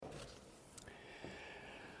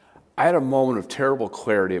I had a moment of terrible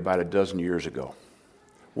clarity about a dozen years ago.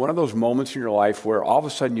 One of those moments in your life where all of a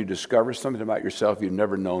sudden you discover something about yourself you've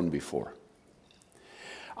never known before.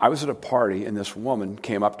 I was at a party and this woman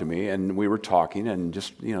came up to me and we were talking and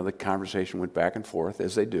just, the conversation went back and forth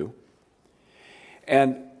as they do.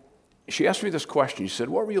 And she asked me this question. She said,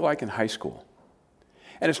 "What were you like in high school?"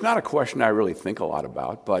 And it's not a question I really think a lot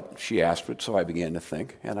about, but she asked it, so I began to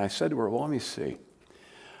think. And I said to her, "Well, let me see.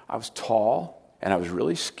 I was tall and I was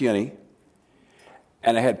really skinny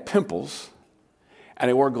and I had pimples and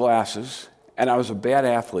I wore glasses and I was a bad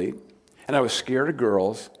athlete and I was scared of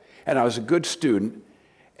girls and I was a good student."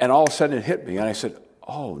 And all of a sudden it hit me and I said,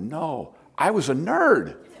 "Oh no, I was a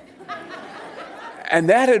nerd." And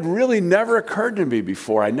that had really never occurred to me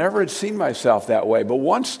before. I never had seen myself that way. But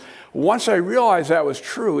once I realized that was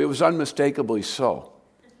true, it was unmistakably so.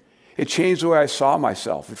 It changed the way I saw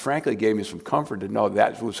myself. It frankly gave me some comfort to know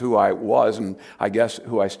that was who I was and I guess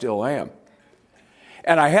who I still am.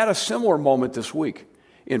 And I had a similar moment this week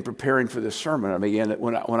in preparing for this sermon. I mean,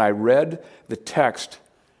 when I read the text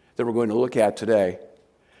that we're going to look at today,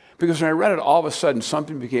 because when I read it, all of a sudden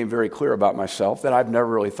something became very clear about myself that I've never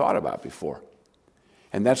really thought about before.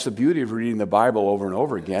 And that's the beauty of reading the Bible over and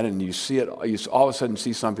over again, and you see it, you all of a sudden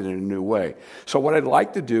see something in a new way. So what I'd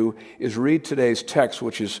like to do is read today's text,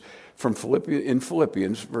 which is from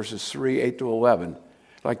Philippians, verses 3, 8 to 11.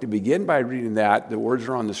 I'd like to begin by reading that. The words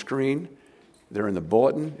are on the screen. They're in the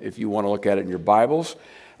bulletin if you want to look at it in your Bibles.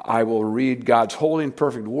 I will read God's holy and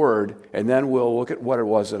perfect word, and then we'll look at what it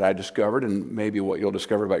was that I discovered and maybe what you'll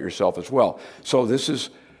discover about yourself as well. So this is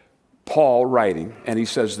Paul writing, and he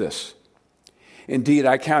says this: "Indeed,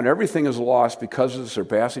 I count everything as loss because of the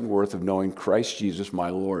surpassing worth of knowing Christ Jesus my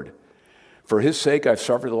Lord. For his sake I've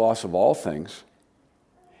suffered the loss of all things,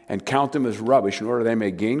 and count them as rubbish in order that I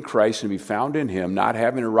may gain Christ and be found in him, not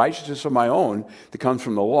having a righteousness of my own that comes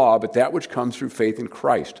from the law, but that which comes through faith in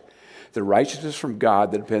Christ, the righteousness from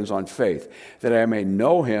God that depends on faith, that I may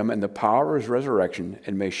know him and the power of his resurrection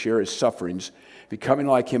and may share his sufferings, becoming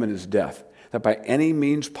like him in his death, that by any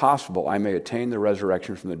means possible I may attain the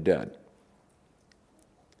resurrection from the dead."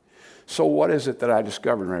 So what is it that I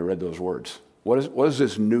discovered when I read those words? What is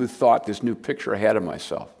this new thought, this new picture I had of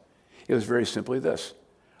myself? It was very simply this: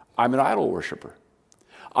 I'm an idol worshiper.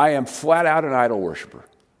 I am flat out an idol worshiper.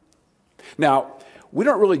 Now, we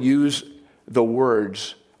don't really use the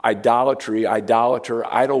words idolatry, idolater,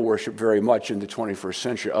 idol worship very much in the 21st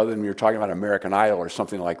century, other than you're talking about American Idol or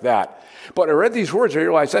something like that. But I read these words, I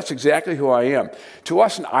realized that's exactly who I am. To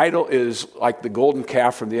us, an idol is like the golden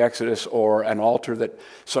calf from the Exodus, or an altar that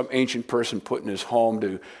some ancient person put in his home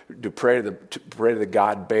to pray to the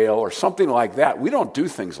god Baal, or something like that. We don't do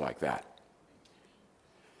things like that.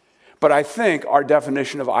 But I think our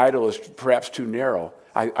definition of idol is perhaps too narrow.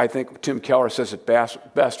 I think Tim Keller says it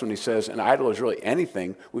best when he says an idol is really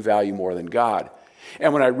anything we value more than God.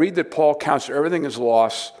 And when I read that Paul counts everything as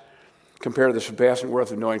loss compared to the surpassing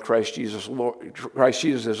worth of knowing Christ Jesus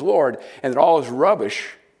as Lord, and that all is rubbish,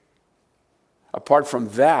 apart from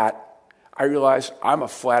that, I realize I'm a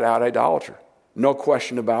flat-out idolater. No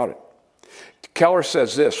question about it. Keller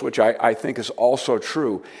says this, which I think is also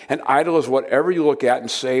true: an idol is whatever you look at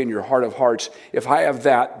and say in your heart of hearts, if I have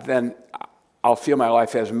that, then I'll feel my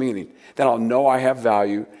life has meaning. Then I'll know I have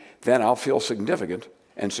value. Then I'll feel significant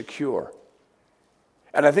and secure.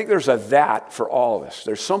 And I think there's a that for all of us.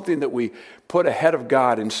 There's something that we put ahead of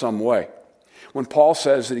God in some way. When Paul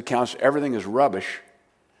says that he counts everything as rubbish,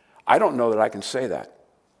 I don't know that I can say that.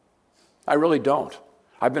 I really don't.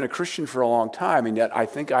 I've been a Christian for a long time, and yet I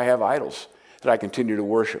think I have idols that I continue to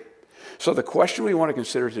worship. So the question we want to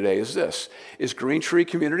consider today is this: is Green Tree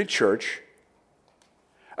Community Church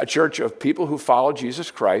a church of people who follow Jesus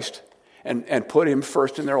Christ and put him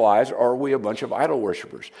first in their lives, or are we a bunch of idol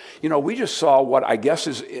worshipers? We just saw what I guess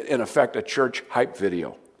is, in effect, a church hype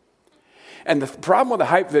video. And the problem with the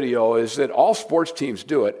hype video is that all sports teams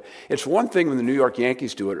do it. It's one thing when the New York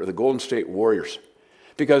Yankees do it, or the Golden State Warriors,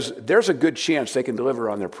 because there's a good chance they can deliver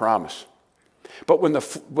on their promise. But when the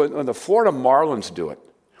Florida Marlins do it,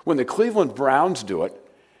 when the Cleveland Browns do it,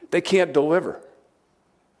 they can't deliver.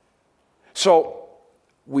 So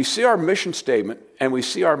we see our mission statement, and we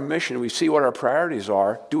see our mission, we see what our priorities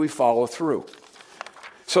are. Do we follow through?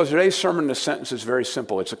 So today's sermon in a sentence is very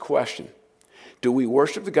simple. It's a question. Do we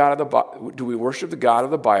worship the God of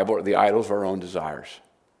the Bible, or the idols of our own desires?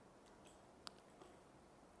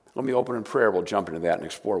 Let me open in prayer. We'll jump into that and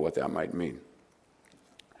explore what that might mean.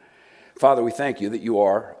 Father, we thank you that you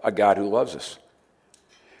are a God who loves us.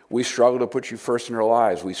 We struggle to put you first in our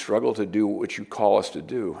lives. We struggle to do what you call us to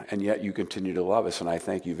do, and yet you continue to love us, and I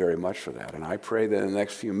thank you very much for that. And I pray that in the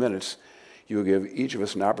next few minutes, you will give each of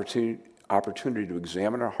us an opportunity to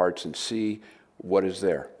examine our hearts and see what is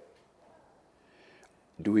there.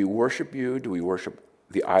 Do we worship you? Do we worship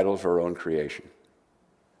the idols of our own creation?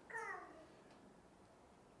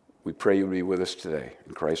 We pray you will be with us today.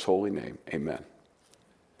 In Christ's holy name, amen.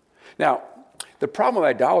 Now, the problem with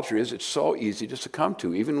idolatry is it's so easy to succumb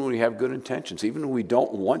to, even when we have good intentions, even when we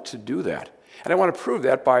don't want to do that. And I want to prove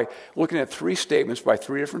that by looking at 3 statements by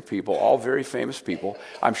 3 different people, all very famous people.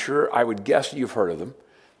 I'm sure, I would guess you've heard of them.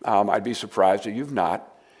 I'd be surprised if you've not,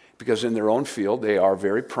 because in their own field, they are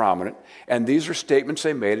very prominent. And these are statements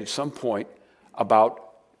they made at some point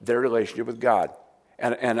about their relationship with God.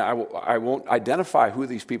 And I won't identify who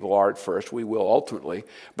these people are at first. We will ultimately.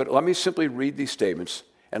 But let me simply read these statements,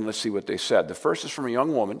 and let's see what they said. The first is from a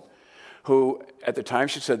young woman who, at the time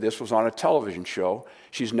she said this, was on a television show.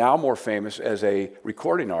 She's now more famous as a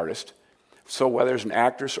recording artist. So whether as an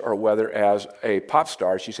actress or whether as a pop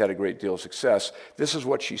star, she's had a great deal of success. This is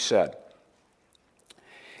what she said.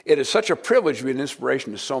 It is such a privilege to be an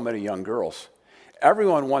inspiration to so many young girls.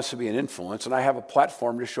 Everyone wants to be an influence, and I have a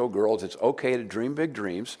platform to show girls it's okay to dream big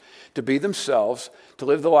dreams, to be themselves, to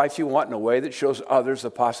live the life you want in a way that shows others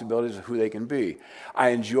the possibilities of who they can be. I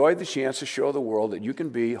enjoyed the chance to show the world that you can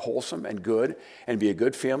be wholesome and good and be a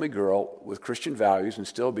good family girl with Christian values and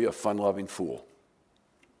still be a fun-loving fool.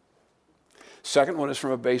 Second one is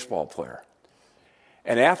from a baseball player,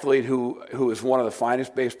 an athlete who is one of the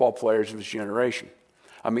finest baseball players of his generation,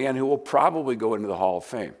 a man who will probably go into the Hall of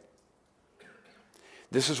Fame.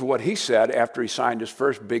 This is what he said after he signed his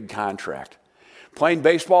first big contract. Playing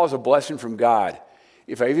baseball is a blessing from God.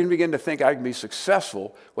 If I even begin to think I can be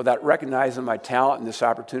successful without recognizing my talent and this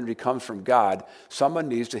opportunity comes from God, someone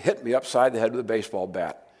needs to hit me upside the head with a baseball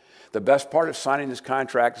bat. The best part of signing this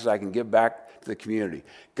contract is I can give back to the community.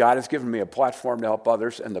 God has given me a platform to help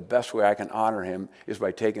others, and the best way I can honor him is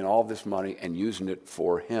by taking all of this money and using it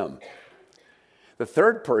for him. The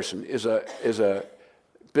third person is a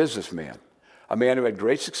businessman, a man who had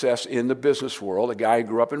great success in the business world, a guy who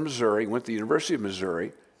grew up in Missouri, went to the University of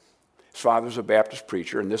Missouri. His father was a Baptist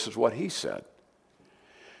preacher, and this is what he said.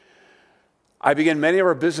 I begin many of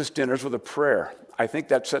our business dinners with a prayer. I think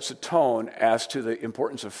that sets a tone as to the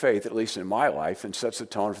importance of faith, at least in my life, and sets the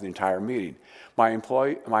tone for the entire meeting. My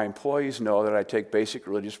employees know that I take basic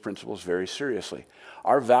religious principles very seriously.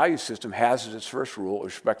 Our value system has as its first rule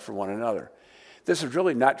respect for one another. This is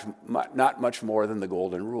really not much more than the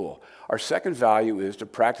golden rule. Our second value is to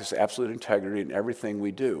practice absolute integrity in everything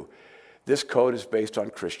we do. This code is based on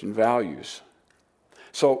Christian values.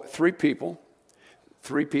 So three people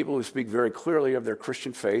who speak very clearly of their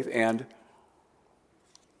Christian faith and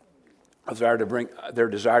their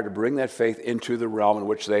desire to bring that faith into the realm in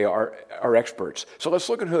which they are experts. So let's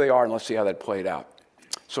look at who they are and let's see how that played out.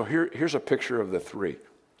 So here's a picture of the three.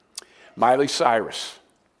 Miley Cyrus,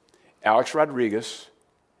 Alex Rodriguez,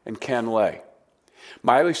 and Ken Lay.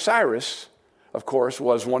 Miley Cyrus, of course,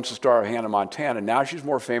 was once the star of Hannah Montana. Now she's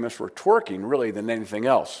more famous for twerking, really, than anything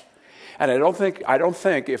else. And I don't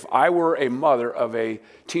think if I were a mother of a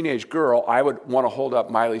teenage girl, I would want to hold up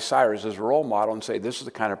Miley Cyrus as a role model and say, this is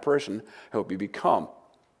the kind of person I hope you become.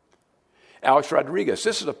 Alex Rodriguez.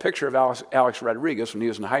 This is a picture of Alex Rodriguez when he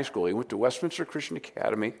was in high school. He went to Westminster Christian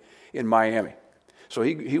Academy in Miami. So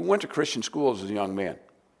he went to Christian schools as a young man.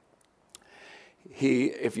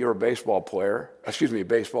 If you're a baseball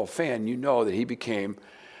fan, you know that he became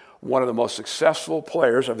one of the most successful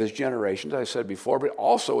players of his generation, as I said before, but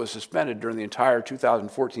also was suspended during the entire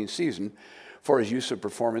 2014 season for his use of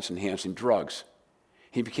performance-enhancing drugs.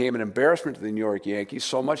 He became an embarrassment to the New York Yankees,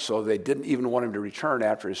 so much so they didn't even want him to return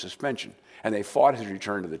after his suspension, and they fought his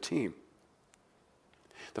return to the team.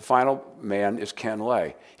 The final man is Ken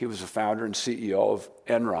Lay. He was the founder and CEO of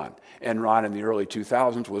Enron. Enron in the early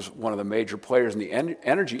 2000s was one of the major players in the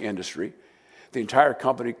energy industry. The entire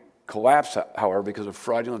company collapsed, however, because of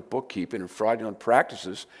fraudulent bookkeeping and fraudulent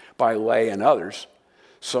practices by Lay and others,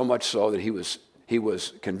 so much so that he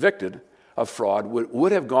was convicted of fraud,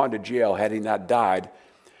 would have gone to jail had he not died.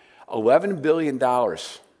 $11 billion of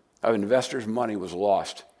investors' money was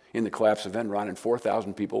lost in the collapse of Enron, and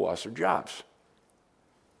 4,000 people lost their jobs.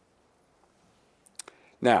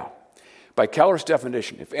 Now, by Keller's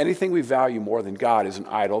definition, if anything we value more than God is an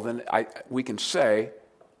idol, then we can say,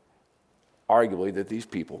 arguably, that these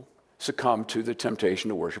people succumbed to the temptation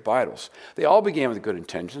to worship idols. They all began with good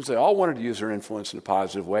intentions. They all wanted to use their influence in a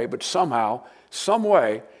positive way, but somehow, some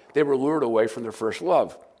way, they were lured away from their first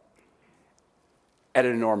love at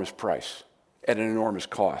an enormous price, at an enormous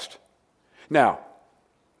cost. Now,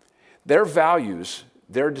 their values,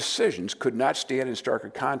 their decisions could not stand in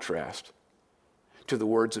starker contrast to the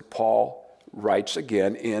words that Paul writes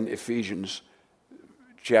again in Ephesians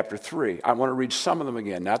chapter 3. I want to read some of them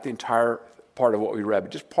again, not the entire part of what we read,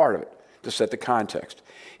 but just part of it to set the context.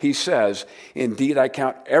 He says, "Indeed, I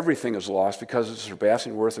count everything as loss because of the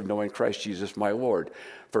surpassing worth of knowing Christ Jesus my Lord.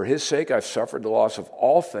 For his sake I've suffered the loss of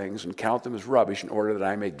all things and count them as rubbish in order that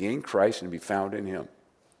I may gain Christ and be found in him."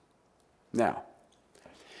 Now,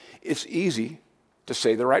 it's easy to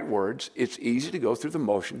say the right words. It's easy to go through the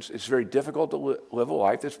motions. It's very difficult to live a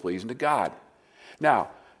life that's pleasing to God.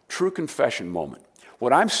 Now, true confession moment.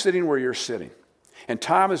 When I'm sitting where you're sitting, and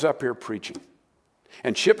Tom is up here preaching,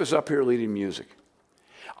 and Chip is up here leading music,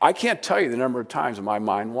 I can't tell you the number of times my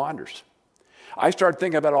mind wanders. I start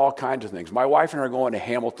thinking about all kinds of things. My wife and I are going to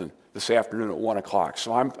Hamilton this afternoon at 1 o'clock.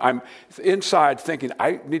 So I'm inside thinking,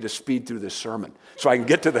 I need to speed through this sermon so I can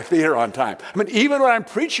get to the theater on time. I mean, even when I'm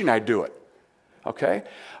preaching, I do it. Okay?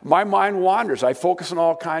 My mind wanders. I focus on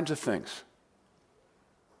all kinds of things.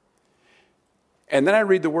 And then I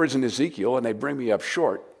read the words in Ezekiel, and they bring me up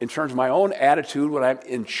short in terms of my own attitude when I'm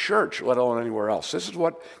in church, let alone anywhere else. This is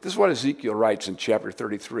what Ezekiel writes in chapter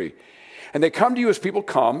 33. "And they come to you as people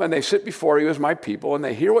come, and they sit before you as my people, and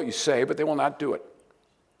they hear what you say, but they will not do it.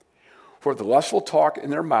 For the lustful talk in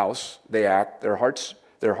their mouths they act, their heart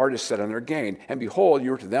is set on their gain. And behold,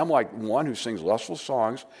 you are to them like one who sings lustful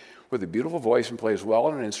songs with a beautiful voice and plays well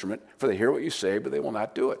on an instrument, for they hear what you say, but they will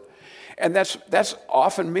not do it." And that's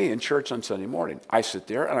often me in church on Sunday morning. I sit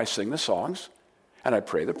there and I sing the songs and I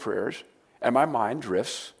pray the prayers and my mind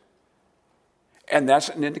drifts. And that's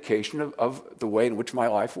an indication of the way in which my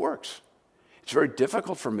life works. It's very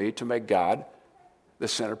difficult for me to make God the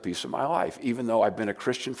centerpiece of my life, even though I've been a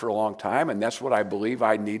Christian for a long time, and that's what I believe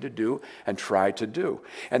I need to do and try to do.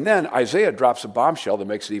 And then Isaiah drops a bombshell that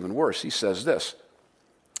makes it even worse. He says this,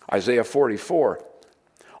 Isaiah 44,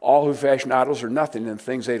 "All who fashion idols are nothing, and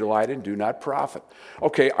things they delight in do not profit."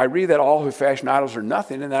 Okay, I read that all who fashion idols are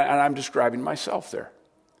nothing, and I'm describing myself there.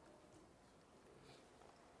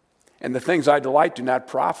 "And the things I delight do not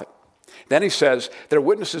profit." Then he says, "Their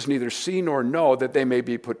witnesses neither see nor know, that they may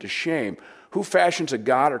be put to shame. Who fashions a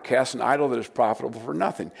god or casts an idol that is profitable for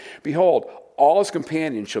nothing? Behold, all his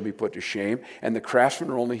companions shall be put to shame, and the craftsmen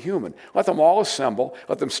are only human. Let them all assemble,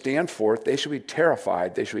 let them stand forth. They shall be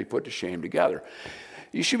terrified, they shall be put to shame together."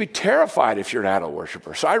 You should be terrified if you're an idol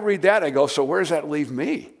worshiper. So I read that and I go, so where does that leave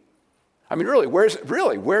me? I mean, really,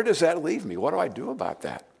 where does that leave me? What do I do about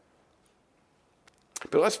that?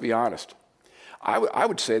 But let's be honest. I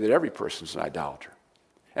would say that every person's an idolater.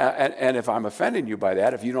 And if I'm offending you by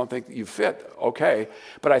that, if you don't think that you fit, okay.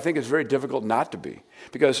 But I think it's very difficult not to be.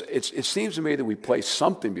 Because it seems to me that we place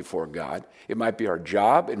something before God. It might be our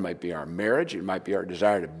job. It might be our marriage. It might be our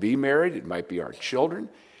desire to be married. It might be our children.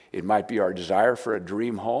 It might be our desire for a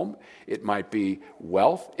dream home. It might be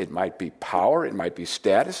wealth. It might be power. It might be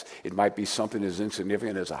status. It might be something as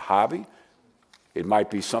insignificant as a hobby. It might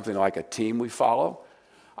be something like a team we follow.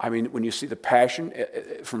 I mean, when you see the passion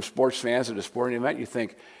from sports fans at a sporting event, you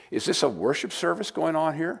think, is this a worship service going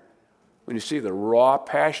on here? When you see the raw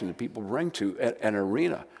passion that people bring to an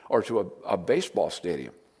arena or to a baseball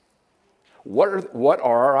stadium. What are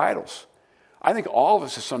our idols? I think all of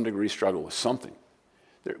us to some degree struggle with something.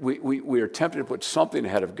 We are tempted to put something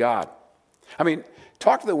ahead of God. I mean,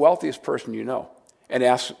 talk to the wealthiest person you know and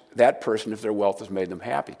ask that person if their wealth has made them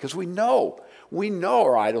happy. Because we know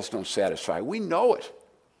our idols don't satisfy. We know it.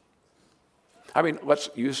 I mean, let's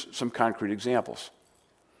use some concrete examples.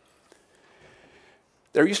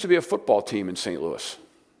 There used to be a football team in St. Louis.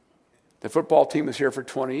 The football team was here for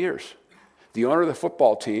 20 years. The owner of the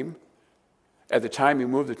football team, at the time he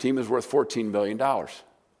moved the team, was worth $14 billion.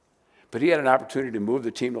 But he had an opportunity to move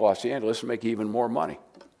the team to Los Angeles and make even more money.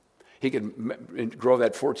 He could grow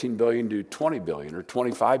that $14 billion to $20 billion or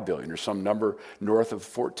 $25 billion or some number north of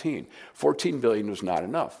 14. $14 billion was not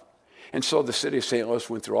enough. And so the city of St. Louis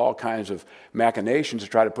went through all kinds of machinations to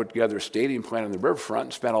try to put together a stadium plan on the riverfront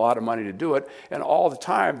and spent a lot of money to do it. And all the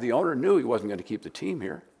time, the owner knew he wasn't going to keep the team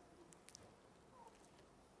here.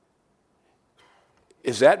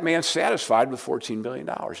 Is that man satisfied with $14 billion?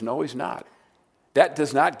 No, he's not. That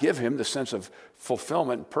does not give him the sense of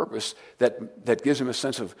fulfillment and purpose that gives him a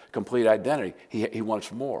sense of complete identity. He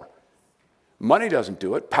wants more. Money doesn't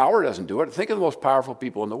do it. Power doesn't do it. Think of the most powerful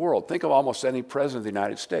people in the world. Think of almost any president of the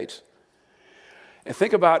United States. And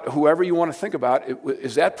think about whoever you want to think about.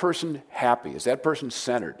 Is that person happy? Is that person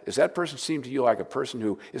centered? Does that person seem to you like a person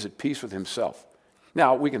who is at peace with himself?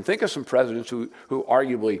 Now, we can think of some presidents who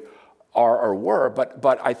arguably are or were,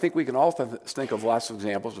 but I think we can also think of lots of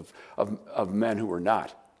examples of men who were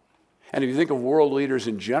not. And if you think of world leaders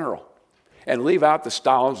in general, And leave out the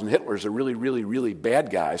Stalins and Hitlers, the really, really, really bad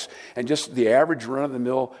guys, and just the average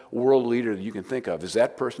run-of-the-mill world leader that you can think of. Is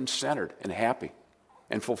that person centered and happy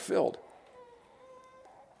and fulfilled?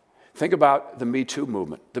 Think about the Me Too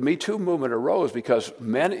movement. The Me Too movement arose because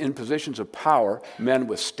men in positions of power, men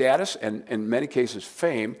with status and in many cases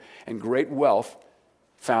fame and great wealth,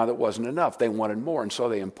 found it wasn't enough. They wanted more, and so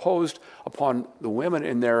they imposed upon the women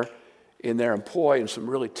in their employ in some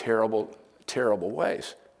really terrible, terrible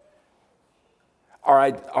ways.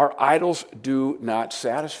 Our idols do not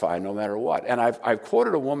satisfy no matter what. And I've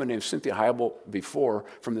quoted a woman named Cynthia Heibel before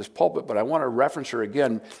from this pulpit, but I want to reference her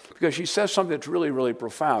again because she says something that's really, really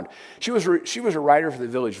profound. She was a writer for the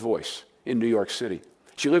Village Voice in New York City.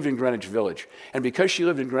 She lived in Greenwich Village. And because she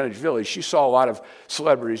lived in Greenwich Village, she saw a lot of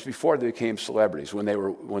celebrities before they became celebrities, when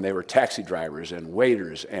they were taxi drivers and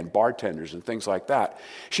waiters and bartenders and things like that.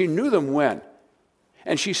 She knew them when.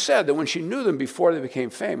 And she said that when she knew them before they became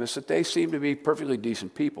famous, that they seemed to be perfectly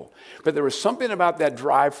decent people. But there was something about that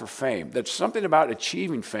drive for fame, that's something about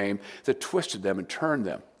achieving fame that twisted them and turned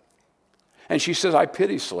them. And she says, I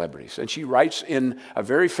pity celebrities. And she writes in a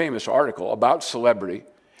very famous article about celebrity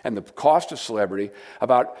and the cost of celebrity,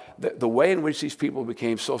 about the way in which these people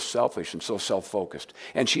became so selfish and so self-focused.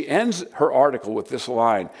 And she ends her article with this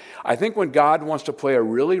line: I think when God wants to play a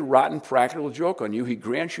really rotten practical joke on you, he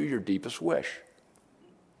grants you your deepest wish.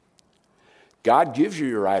 God gives you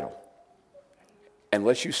your idol and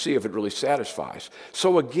lets you see if it really satisfies.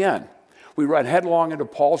 So again, we run headlong into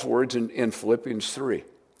Paul's words in Philippians 3,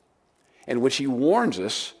 in which he warns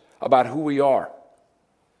us about who we are.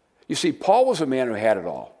 You see, Paul was a man who had it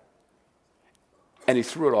all, and he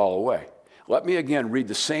threw it all away. Let me again read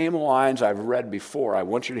the same lines I've read before. I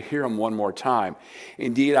want you to hear them one more time.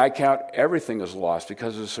 Indeed, I count everything as lost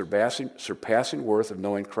because of the surpassing worth of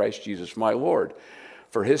knowing Christ Jesus my Lord.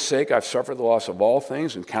 For his sake, I've suffered the loss of all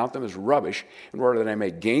things and count them as rubbish in order that I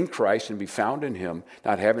may gain Christ and be found in him,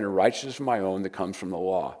 not having a righteousness of my own that comes from the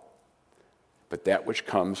law, but that which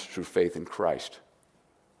comes through faith in Christ.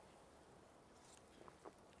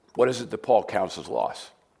 What is it that Paul counts as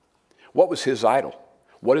loss? What was his idol?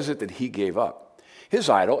 What is it that he gave up? His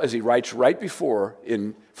idol, as he writes right before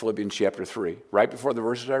in Philippians chapter 3, right before the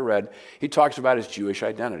verses I read, he talks about his Jewish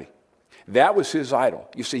identity. That was his idol.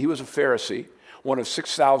 You see, he was a Pharisee, one of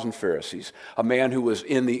 6,000 Pharisees, a man who was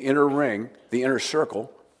in the inner ring, the inner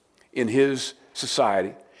circle in his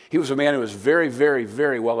society. He was a man who was very, very,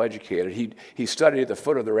 very well educated. He studied at the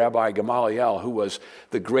foot of the Rabbi Gamaliel, who was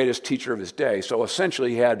the greatest teacher of his day. So essentially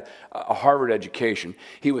he had a Harvard education.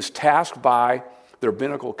 He was tasked by the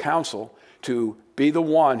rabbinical council to be the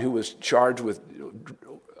one who was charged with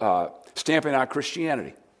stamping out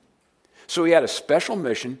Christianity. So he had a special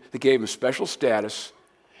mission that gave him special status,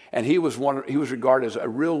 and he was regarded as a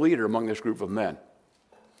real leader among this group of men.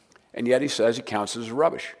 And yet he says he counts it as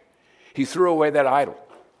rubbish. He threw away that idol.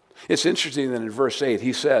 It's interesting that in verse 8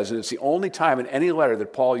 he says, and it's the only time in any letter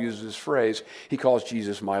that Paul uses this phrase, he calls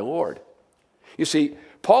Jesus my Lord. You see,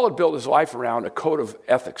 Paul had built his life around a code of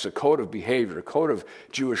ethics, a code of behavior, a code of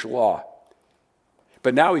Jewish law.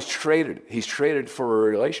 But now he's traded for a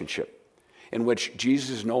relationship in which Jesus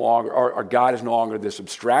is no longer, or God is no longer this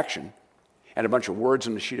abstraction and a bunch of words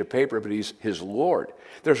on a sheet of paper, but he's his Lord.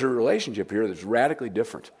 There's a relationship here that's radically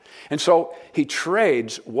different. And so he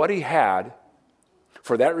trades what he had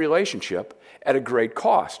for that relationship at a great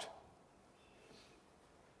cost.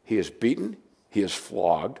 He is beaten, he is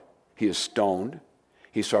flogged, he is stoned,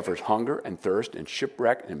 he suffers hunger and thirst and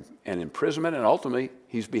shipwreck and imprisonment, and ultimately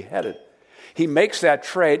he's beheaded. He makes that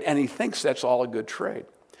trade, and he thinks that's all a good trade.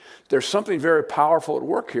 There's something very powerful at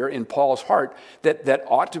work here in Paul's heart that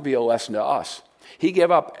ought to be a lesson to us. He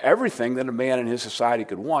gave up everything that a man in his society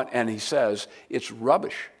could want, and he says it's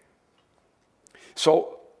rubbish.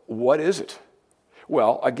 So what is it?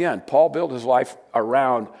 Well, again, Paul built his life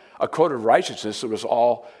around a code of righteousness that was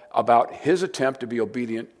all about his attempt to be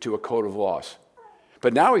obedient to a code of laws.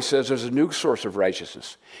 But now he says there's a new source of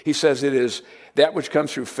righteousness. He says it is that which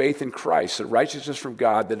comes through faith in Christ, the righteousness from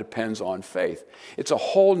God that depends on faith. It's a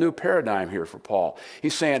whole new paradigm here for Paul.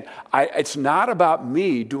 He's saying, it's not about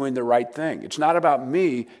me doing the right thing. It's not about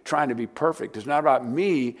me trying to be perfect. It's not about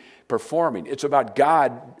me performing. It's about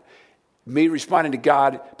God, me responding to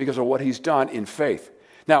God because of what he's done in faith.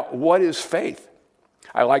 Now, what is faith?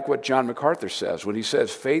 I like what John MacArthur says when he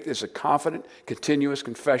says faith is a confident, continuous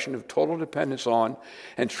confession of total dependence on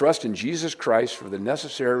and trust in Jesus Christ for the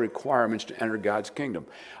necessary requirements to enter God's kingdom.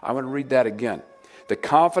 I'm going to read that again. The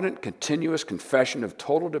confident, continuous confession of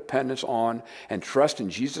total dependence on and trust in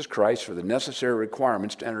Jesus Christ for the necessary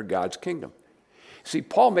requirements to enter God's kingdom. See,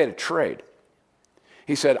 Paul made a trade.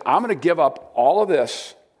 He said, I'm going to give up all of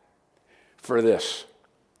this for this.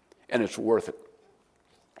 And it's worth it.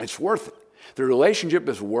 It's worth it. The relationship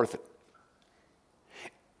is worth it.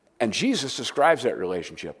 And Jesus describes that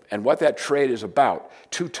relationship and what that trade is about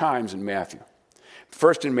 2 times in Matthew.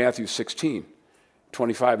 First in Matthew 16,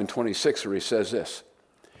 25 and 26, where he says this,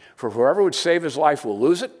 "For whoever would save his life will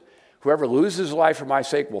lose it. Whoever loses his life for my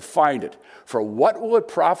sake will find it. For what will it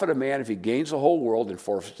profit a man if he gains the whole world and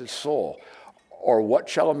forfeits his soul? Or what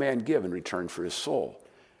shall a man give in return for his soul?"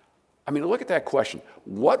 I mean, look at that question.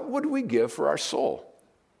 What would we give for our soul?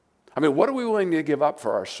 I mean, what are we willing to give up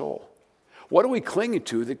for our soul? What are we clinging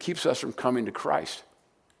to that keeps us from coming to Christ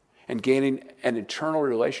and gaining an eternal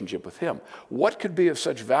relationship with him? What could be of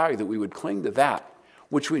such value that we would cling to that,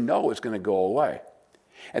 which we know is going to go away?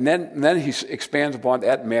 And then he expands upon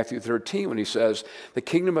that in Matthew 13 when he says, "The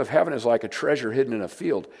kingdom of heaven is like a treasure hidden in a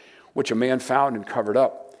field, which a man found and covered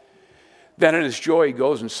up. Then in his joy he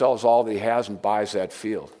goes and sells all that he has and buys that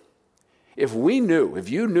field." If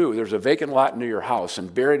you knew there's a vacant lot near your house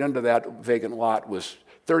and buried under that vacant lot was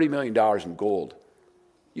 $30 million in gold,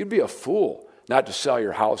 you'd be a fool not to sell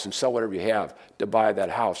your house and sell whatever you have to buy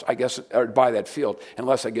that house, or buy that field,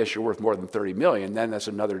 unless I guess you're worth more than $30 million, then that's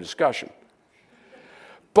another discussion.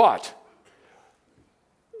 But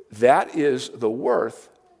that is the worth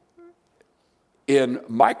in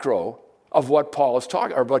micro of what Paul is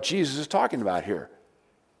talking, or what Jesus is talking about here.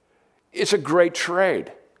 It's a great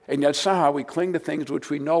trade, and yet somehow we cling to things which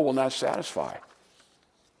we know will not satisfy.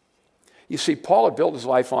 You see, Paul had built his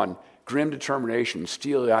life on grim determination,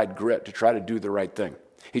 steely-eyed grit to try to do the right thing.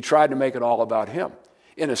 He tried to make it all about him.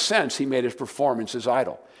 In a sense, he made his performance his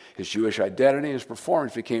idol. His Jewish identity and his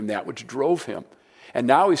performance became that which drove him. And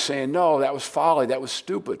now he's saying, no, that was folly, that was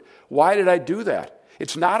stupid. Why did I do that?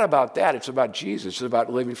 It's not about that, it's about Jesus, it's about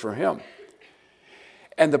living for him.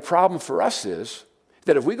 And the problem for us is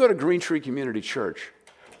that if we go to Green Tree Community Church,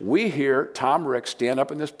 we hear Tom Rick stand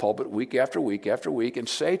up in this pulpit week after week after week and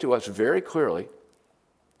say to us very clearly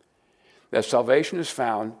that salvation is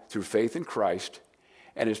found through faith in Christ,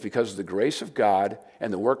 and it's because of the grace of God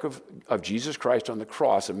and the work of Jesus Christ on the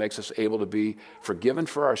cross that makes us able to be forgiven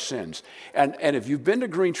for our sins. And if you've been to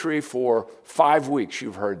Green Tree for 5 weeks,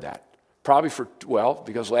 you've heard that. Probably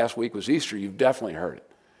because last week was Easter, you've definitely heard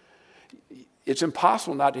it. It's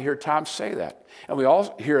impossible not to hear Tom say that. And we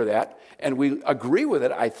all hear that, and we agree with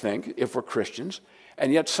it, I think, if we're Christians,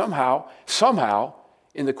 and yet somehow,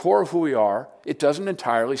 in the core of who we are, it doesn't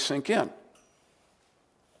entirely sink in.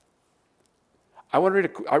 I want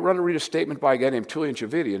to read a statement by a guy named Tullian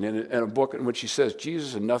Tchividjian in a book in which he says,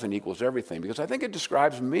 Jesus and nothing equals everything, because I think it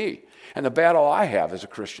describes me and the battle I have as a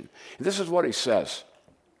Christian. And this is what he says.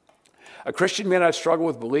 A Christian may not struggle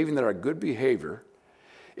with believing that our good behavior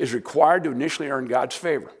is required to initially earn God's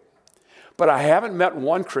favor. But I haven't met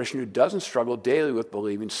one Christian who doesn't struggle daily with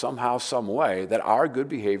believing somehow, some way, that our good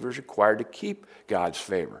behavior is required to keep God's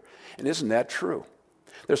favor. And isn't that true?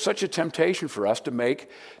 There's such a temptation for us to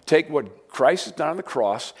take what Christ has done on the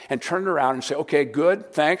cross and turn it around and say, okay,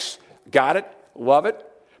 good, thanks, got it, love it,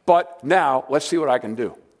 but now let's see what I can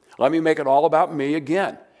do. Let me make it all about me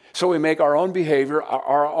again. So we make our own behavior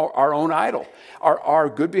our own idol. Our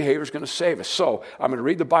good behavior is going to save us. So I'm going to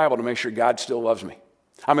read the Bible to make sure God still loves me.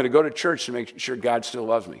 I'm going to go to church to make sure God still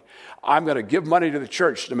loves me. I'm going to give money to the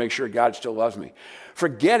church to make sure God still loves me.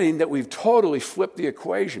 Forgetting that we've totally flipped the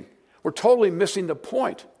equation. We're totally missing the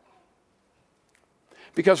point.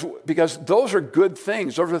 Because those are good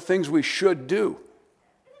things. Those are the things we should do.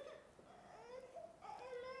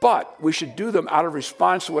 But we should do them out of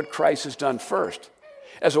response to what Christ has done first.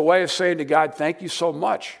 As a way of saying to God, thank you so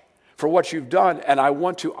much for what you've done, and I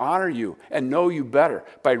want to honor you and know you better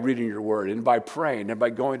by reading your word and by praying and by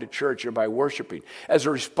going to church and by worshiping. As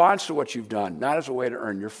a response to what you've done, not as a way to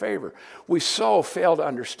earn your favor. We so fail to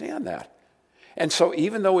understand that. And so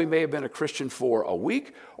even though we may have been a Christian for a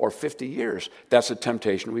week or 50 years, that's a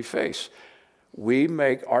temptation we face. We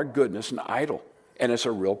make our goodness an idol, and it's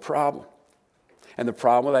a real problem. And the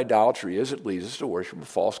problem with idolatry is it leads us to worship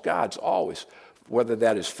false gods, always, whether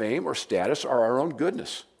that is fame or status or our own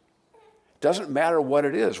goodness. It doesn't matter what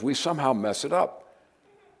it is. We somehow mess it up.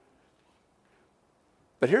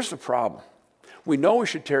 But here's the problem. We know we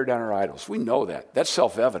should tear down our idols. We know that. That's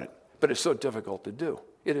self-evident, but it's so difficult to do.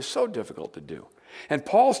 It is so difficult to do. And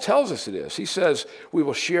Paul tells us it is. He says we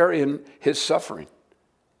will share in his suffering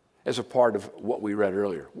as a part of what we read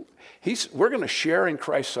earlier. We're going to share in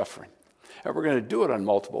Christ's suffering, and we're going to do it on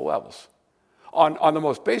multiple levels. On the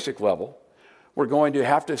most basic level, we're going to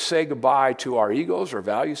have to say goodbye to our egos, our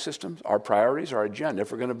value systems, our priorities, our agenda,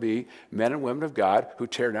 if we're going to be men and women of God who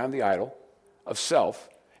tear down the idol of self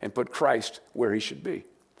and put Christ where he should be.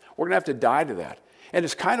 We're going to have to die to that. And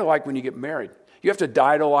it's kind of like when you get married. You have to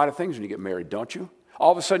die to a lot of things when you get married, don't you?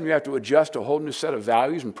 All of a sudden you have to adjust to a whole new set of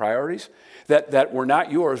values and priorities that were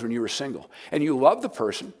not yours when you were single. And you love the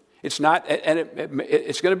person. It's not, and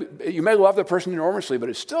it's going to be, you may love the person enormously, but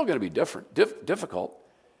it's still going to be difficult.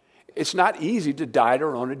 It's not easy to die to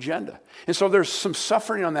our own agenda. And so there's some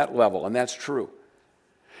suffering on that level, and that's true.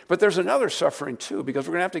 But there's another suffering too, because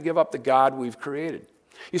we're going to have to give up the God we've created.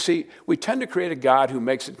 You see, we tend to create a God who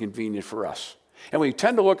makes it convenient for us. And we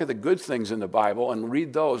tend to look at the good things in the Bible and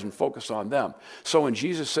read those and focus on them. So when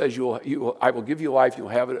Jesus says, I will give you life, you'll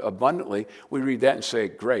have it abundantly, we read that and say,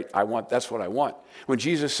 great, that's what I want. When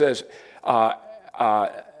Jesus says,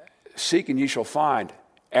 seek and ye shall find,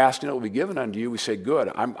 ask and it will be given unto you, we say,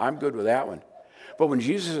 good, I'm good with that one. But when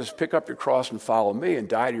Jesus says, pick up your cross and follow me and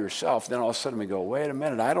die to yourself, then all of a sudden we go, wait a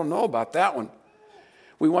minute, I don't know about that one.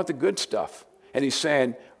 We want the good stuff. And he's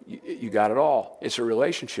saying, you got it all. It's a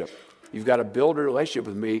relationship. You've got to build a relationship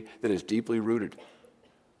with me that is deeply rooted.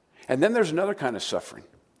 And then there's another kind of suffering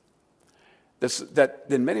that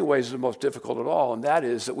in many ways is the most difficult of all, and that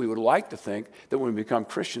is that we would like to think that when we become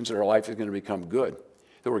Christians that our life is going to become good,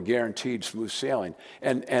 that we're guaranteed smooth sailing.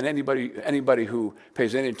 And anybody who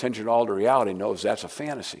pays any attention at all to reality knows that's a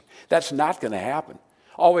fantasy. That's not going to happen.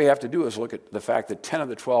 All we have to do is look at the fact that 10 of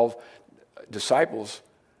the 12 disciples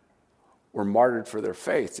were martyred for their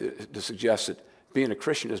faith to suggest that being a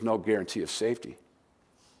Christian is no guarantee of safety.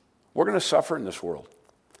 We're going to suffer in this world.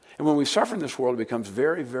 And when we suffer in this world, it becomes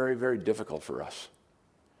very, very, very difficult for us.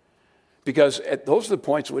 Because those are the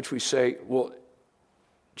points at which we say, well,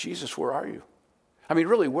 Jesus, where are you? I mean,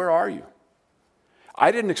 really, where are you?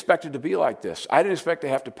 I didn't expect it to be like this. I didn't expect to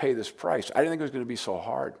have to pay this price. I didn't think it was going to be so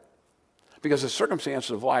hard. Because the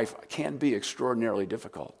circumstances of life can be extraordinarily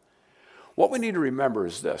difficult. What we need to remember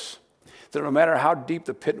is this, that no matter how deep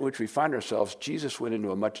the pit in which we find ourselves, Jesus went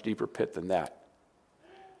into a much deeper pit than that.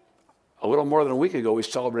 A little more than a week ago, we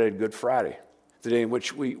celebrated Good Friday, the day in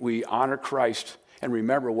which we honor Christ and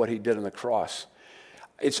remember what he did on the cross.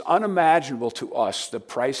 It's unimaginable to us the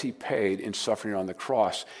price he paid in suffering on the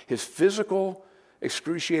cross. His physical,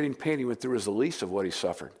 excruciating pain he went through is the least of what he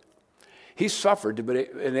suffered. He suffered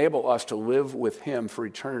to enable us to live with him for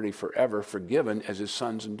eternity forever, forgiven as his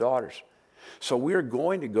sons and daughters. So we are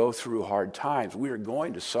going to go through hard times. We are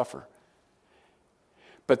going to suffer.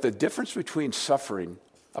 But the difference between suffering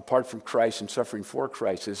apart from Christ and suffering for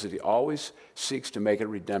Christ is that he always seeks to make it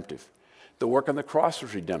redemptive. The work on the cross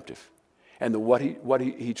was redemptive. And what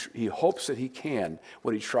he hopes that he can,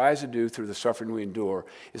 what he tries to do through the suffering we endure,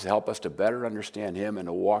 is to help us to better understand him and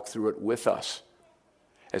to walk through it with us,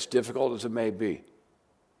 as difficult as it may be.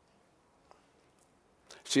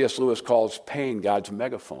 C.S. Lewis calls pain God's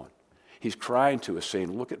megaphone. He's crying to us,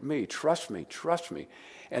 saying, look at me, trust me, trust me.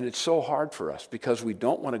 And it's so hard for us because we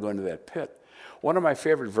don't want to go into that pit. One of my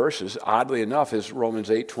favorite verses, oddly enough, is Romans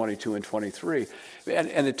 8:22 and 23.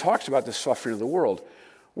 And it talks about the suffering of the world,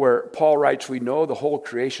 where Paul writes, we know the whole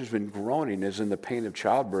creation has been groaning as in the pain of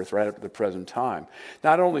childbirth right up to the present time.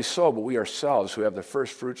 Not only so, but we ourselves who have the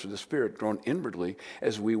first fruits of the Spirit groan inwardly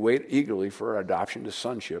as we wait eagerly for our adoption to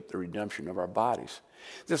sonship, the redemption of our bodies.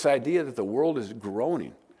 This idea that the world is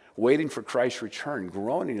groaning, waiting for Christ's return,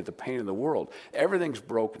 groaning at the pain of the world. Everything's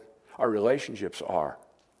broken. Our relationships are.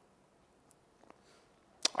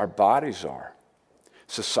 Our bodies are.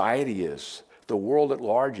 Society is. The world at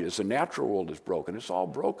large is. The natural world is broken. It's all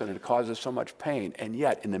broken and it causes so much pain. And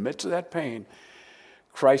yet, in the midst of that pain,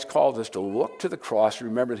 Christ calls us to look to the cross and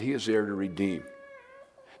remember that he is there to redeem.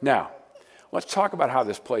 Now, let's talk about how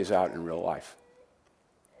this plays out in real life.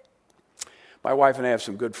 My wife and I have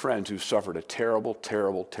some good friends who suffered a terrible,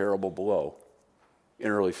 terrible, terrible blow in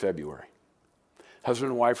early February.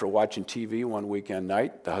 Husband and wife were watching TV one weekend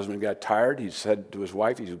night. The husband got tired. He said to his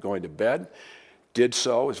wife he was going to bed. Did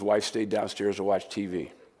so. His wife stayed downstairs to watch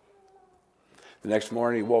TV. The next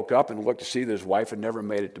morning he woke up and looked to see that his wife had never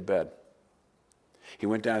made it to bed. He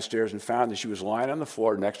went downstairs and found that she was lying on the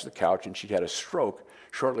floor next to the couch and she'd had a stroke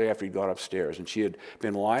shortly after he'd gone upstairs. And she had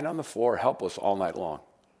been lying on the floor helpless all night long.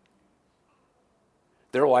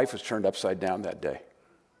 Their life was turned upside down that day.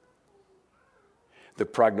 The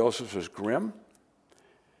prognosis was grim,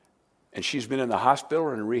 and she's been in the hospital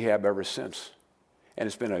and in rehab ever since. And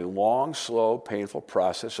it's been a long, slow, painful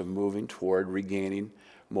process of moving toward regaining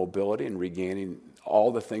mobility and regaining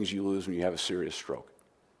all the things you lose when you have a serious stroke.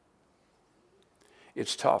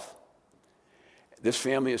 It's tough. This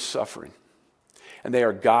family is suffering. And they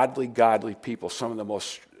are godly, godly people, some of the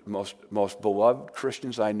most beloved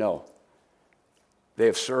Christians I know. They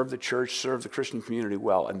have served the church, served the Christian community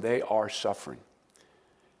well, and they are suffering.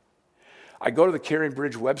 I go to the Caring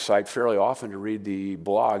Bridge website fairly often to read the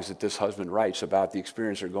blogs that this husband writes about the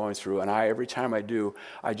experience they're going through, and every time I do,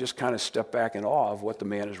 I just kind of step back in awe of what the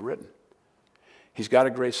man has written. He's got a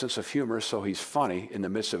great sense of humor, so he's funny in the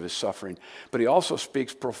midst of his suffering, but he also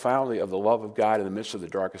speaks profoundly of the love of God in the midst of the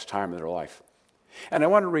darkest time of their life. And I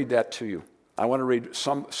want to read that to you. I want to read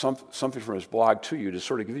something from his blog to you to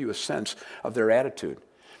sort of give you a sense of their attitude.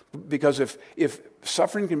 Because if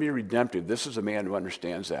suffering can be redemptive, this is a man who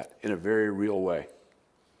understands that in a very real way.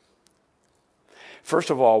 First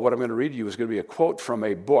of all, what I'm going to read to you is going to be a quote from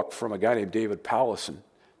a book from a guy named David Powlison.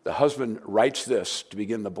 The husband writes this to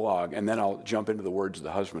begin the blog, and then I'll jump into the words of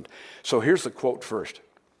the husband. So here's the quote first.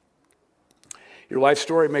 Your life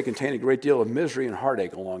story may contain a great deal of misery and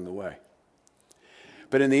heartache along the way.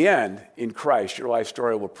 But in the end, in Christ, your life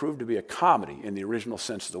story will prove to be a comedy in the original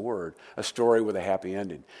sense of the word, a story with a happy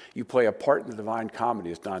ending. You play a part in the divine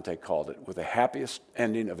comedy, as Dante called it, with the happiest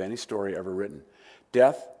ending of any story ever written.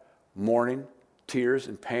 Death, mourning, tears,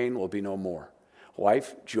 and pain will be no more.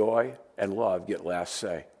 Life, joy, and love get last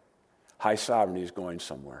say. High sovereignty is going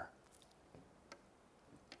somewhere.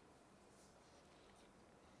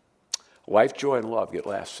 Life, joy, and love get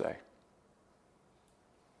last say.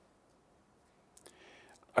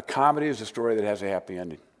 A comedy is a story that has a happy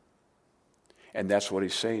ending. And that's what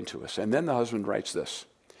he's saying to us. And then the husband writes this.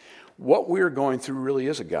 What we're going through really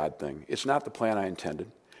is a God thing. It's not the plan I intended,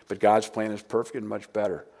 but God's plan is perfect and much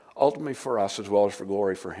better, ultimately for us as well as for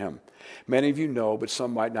glory for him. Many of you know, but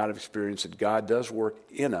some might not have experienced that God does work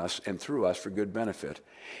in us and through us for good benefit.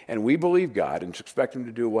 And we believe God and expect him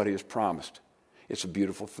to do what he has promised. It's a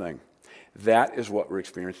beautiful thing. That is what we're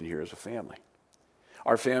experiencing here as a family.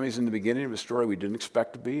 Our family's in the beginning of a story we didn't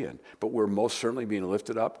expect to be in, but we're most certainly being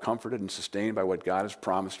lifted up, comforted, and sustained by what God has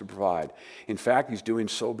promised to provide. In fact, he's doing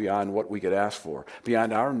so beyond what we could ask for,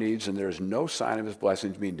 beyond our needs, and there's no sign of his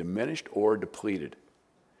blessings being diminished or depleted.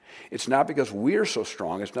 It's not because we're so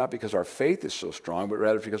strong, it's not because our faith is so strong, but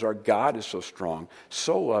rather because our God is so strong,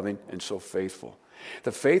 so loving, and so faithful.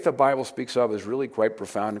 The faith the Bible speaks of is really quite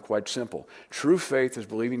profound and quite simple. True faith is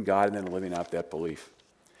believing God and then living out that belief.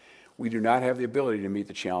 We do not have the ability to meet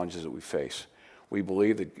the challenges that we face. We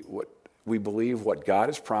believe what God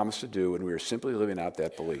has promised to do, and we are simply living out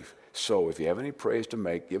that belief. So if you have any praise to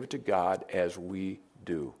make, give it to God as we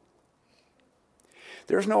do.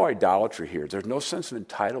 There's no idolatry here. There's no sense of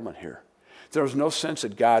entitlement here. There's no sense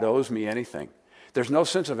that God owes me anything. There's no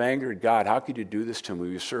sense of anger at God. How could you do this to me?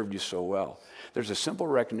 We've served you so well. There's a simple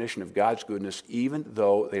recognition of God's goodness, even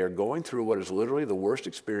though they are going through what is literally the worst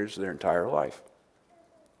experience of their entire life.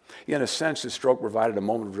 In a sense, this stroke provided a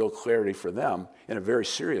moment of real clarity for them in a very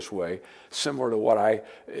serious way, similar to what I,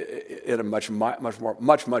 in a much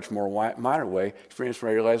more minor way, experienced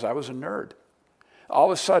when I realized I was a nerd. All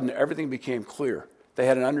of a sudden, everything became clear. They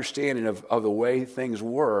had an understanding of the way things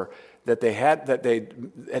were that they had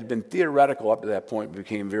been theoretical up to that point, but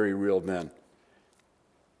became very real then.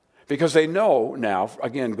 Because they know now,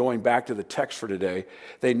 again, going back to the text for today,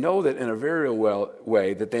 they know that in a very real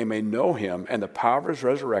way that they may know him and the power of his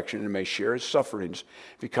resurrection and may share his sufferings,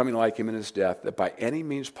 becoming like him in his death, that by any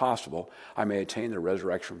means possible I may attain the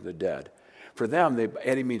resurrection from the dead. For them,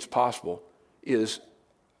 any means possible is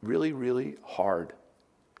really, really hard.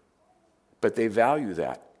 But they value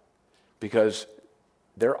that because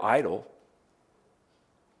their idol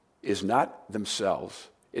is not themselves.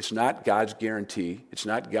 It's not God's guarantee. It's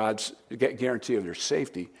not God's guarantee of their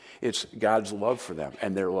safety. It's God's love for them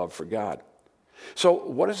and their love for God. So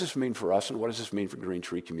what does this mean for us, and what does this mean for Green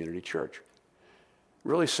Tree Community Church?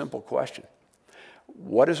 Really simple question.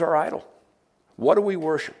 What is our idol? What do we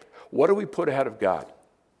worship? What do we put ahead of God?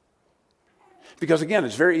 Because again,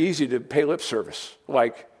 it's very easy to pay lip service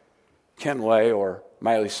like Ken Lay or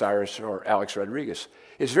Miley Cyrus or Alex Rodriguez.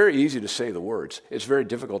 It's very easy to say the words. It's very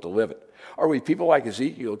difficult to live it. Are we people like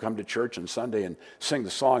Ezekiel who come to church on Sunday and sing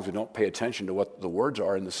the songs but don't pay attention to what the words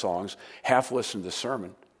are in the songs, half listen to the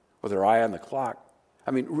sermon with their eye on the clock?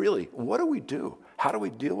 I mean, really, what do we do? How do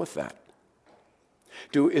we deal with that?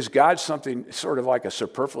 Is God something sort of like a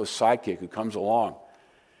superfluous sidekick who comes along?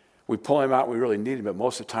 We pull him out when we really need him, but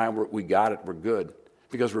most of the time we got it, we're good.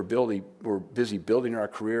 Because we're busy building our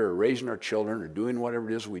career or raising our children or doing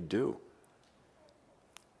whatever it is we do.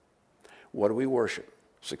 What do we worship?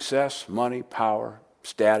 Success, money, power,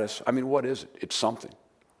 status. I mean, what is it? It's something.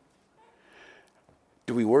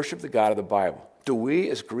 Do we worship the God of the Bible? Do we,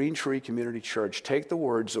 as Green Tree Community Church, take the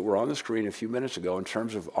words that were on the screen a few minutes ago in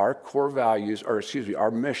terms of our core values,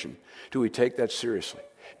 our mission? Do we take that seriously?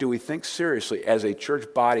 Do we think seriously as a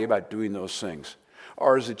church body about doing those things?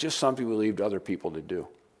 Or is it just something we leave to other people to do?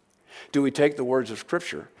 Do we take the words of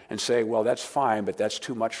Scripture and say, well, that's fine, but that's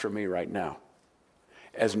too much for me right now,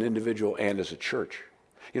 as an individual and as a church.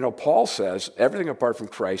 You know, Paul says everything apart from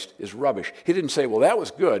Christ is rubbish. He didn't say, well, that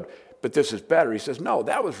was good, but this is better. He says, no,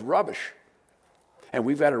 that was rubbish. And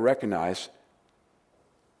we've got to recognize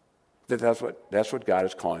that that's what God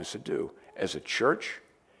is calling us to do as a church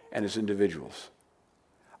and as individuals.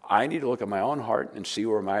 I need to look at my own heart and see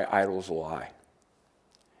where my idols lie.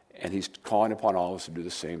 And he's calling upon all of us to do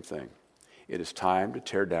the same thing. It is time to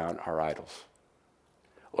tear down our idols.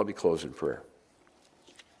 Let me close in prayer.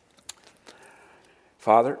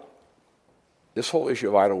 Father, this whole issue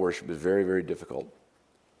of idol worship is very, very difficult,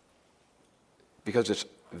 because it's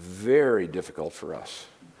very difficult for us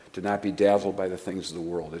to not be dazzled by the things of the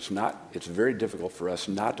world. It's very difficult for us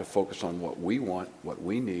not to focus on what we want, what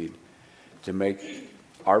we need, to make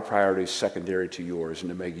our priorities secondary to yours and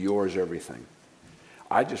to make yours everything.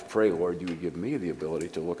 I just pray, Lord, you would give me the ability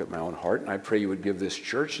to look at my own heart, and I pray you would give this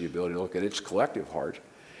church the ability to look at its collective heart,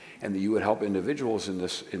 and that you would help individuals in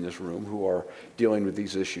this room who are dealing with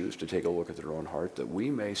these issues to take a look at their own heart, that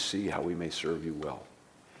we may see how we may serve you well.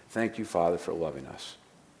 Thank you, Father, for loving us,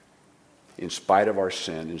 in spite of our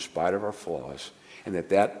sin, in spite of our flaws, and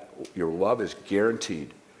that your love is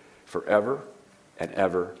guaranteed forever and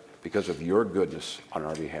ever because of your goodness on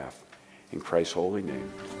our behalf. In Christ's holy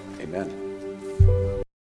name, amen.